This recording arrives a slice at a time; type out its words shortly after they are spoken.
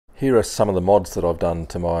Here are some of the mods that I've done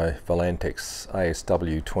to my Volantex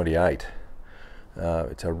ASW 28.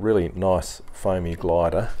 It's a really nice foamy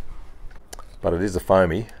glider, but it is a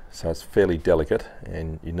foamy, so it's fairly delicate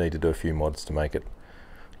and you need to do a few mods to make it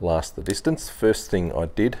last the distance. First thing I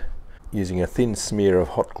did, using a thin smear of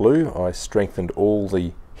hot glue, I strengthened all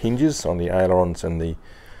the hinges on the ailerons and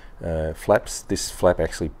the flaps. This flap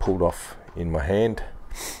actually pulled off in my hand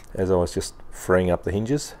as I was just freeing up the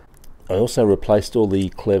hinges. I also replaced all the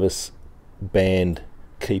clevis band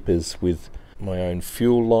keepers with my own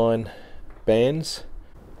fuel line bands.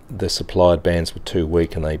 The supplied bands were too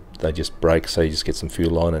weak and they just break, so you just get some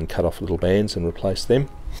fuel line and cut off little bands and replace them.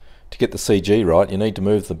 To get the CG right, you need to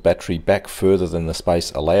move the battery back further than the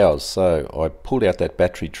space allows. So I pulled out that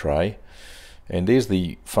battery tray, and there's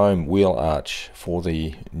the foam wheel arch for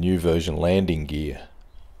the new version landing gear.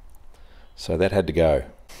 So that had to go.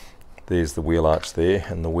 There's the wheel arch there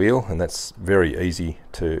and the wheel, and that's very easy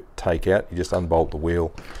to take out. You just unbolt the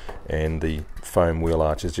wheel and the foam wheel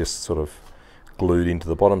arch is just sort of glued into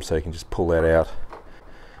the bottom, so you can just pull that out.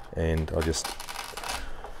 And I just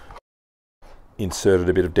inserted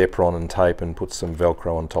a bit of Depron and tape and put some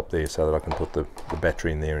Velcro on top there so that I can put the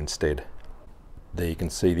battery in there instead. There you can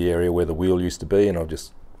see the area where the wheel used to be, and I've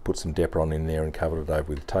just put some Depron in there and covered it over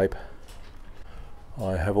with tape.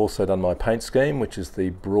 I have also done my paint scheme, which is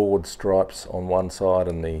the broad stripes on one side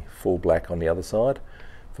and the full black on the other side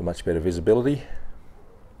for much better visibility.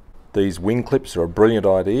 These wing clips are a brilliant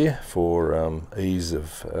idea for ease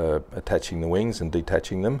of attaching the wings and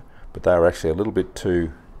detaching them, but they are actually a little bit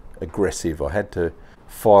too aggressive. I had to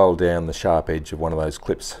file down the sharp edge of one of those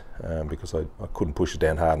clips because I couldn't push it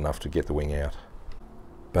down hard enough to get the wing out.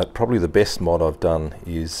 But probably the best mod I've done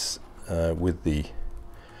is with the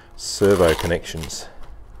servo connections.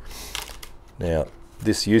 Now,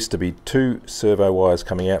 this used to be 2 servo wires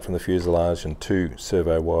coming out from the fuselage and 2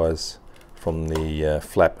 servo wires from the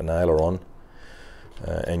flap and aileron,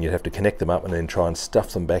 and you'd have to connect them up and then try and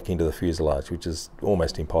stuff them back into the fuselage, which is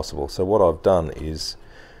almost impossible. So what I've done is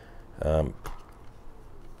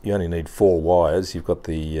you only need 4 wires. You've got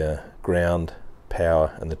the ground,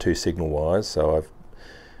 power and the 2 signal wires. So I've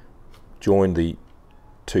joined the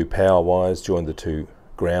 2 power wires, joined the 2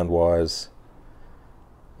 ground wires,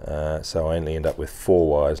 so I only end up with 4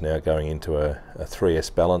 wires now going into a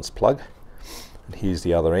 3S balance plug. And here's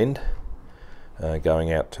the other end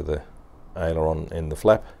going out to the aileron and the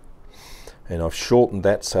flap, and I've shortened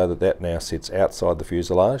that so that that now sits outside the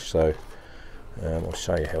fuselage. So I'll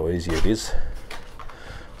show you how easy it is.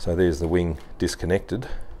 So there's the wing disconnected.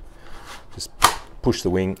 Just push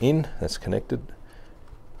the wing in, that's connected.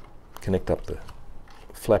 Connect up the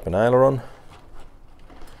flap and aileron,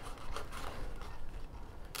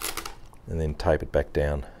 and then tape it back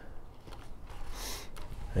down.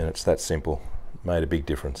 And it's that simple. Made a big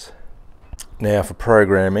difference. Now for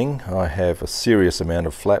programming, I have a serious amount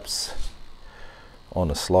of flaps on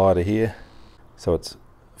a slider here. So it's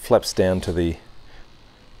flaps down to the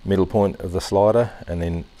middle point of the slider and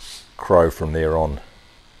then crow from there on.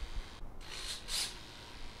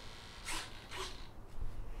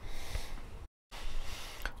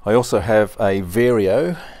 I also have a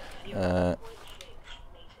vario,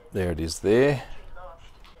 there it is there,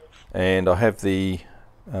 and I have the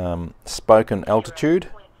spoken altitude,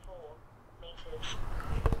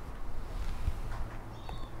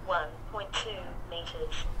 1.2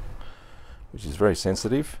 meters, which is very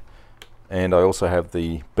sensitive, and I also have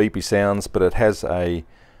the beepy sounds, but it has a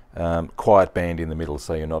quiet band in the middle,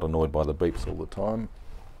 so you're not annoyed by the beeps all the time.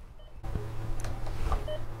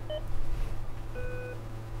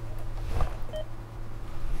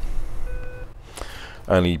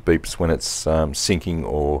 Only beeps when it's sinking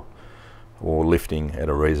or lifting at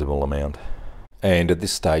a reasonable amount. And at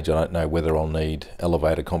this stage I don't know whether I'll need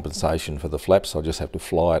elevator compensation for the flaps. I'll just have to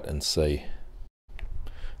fly it and see.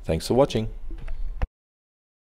 Thanks for watching.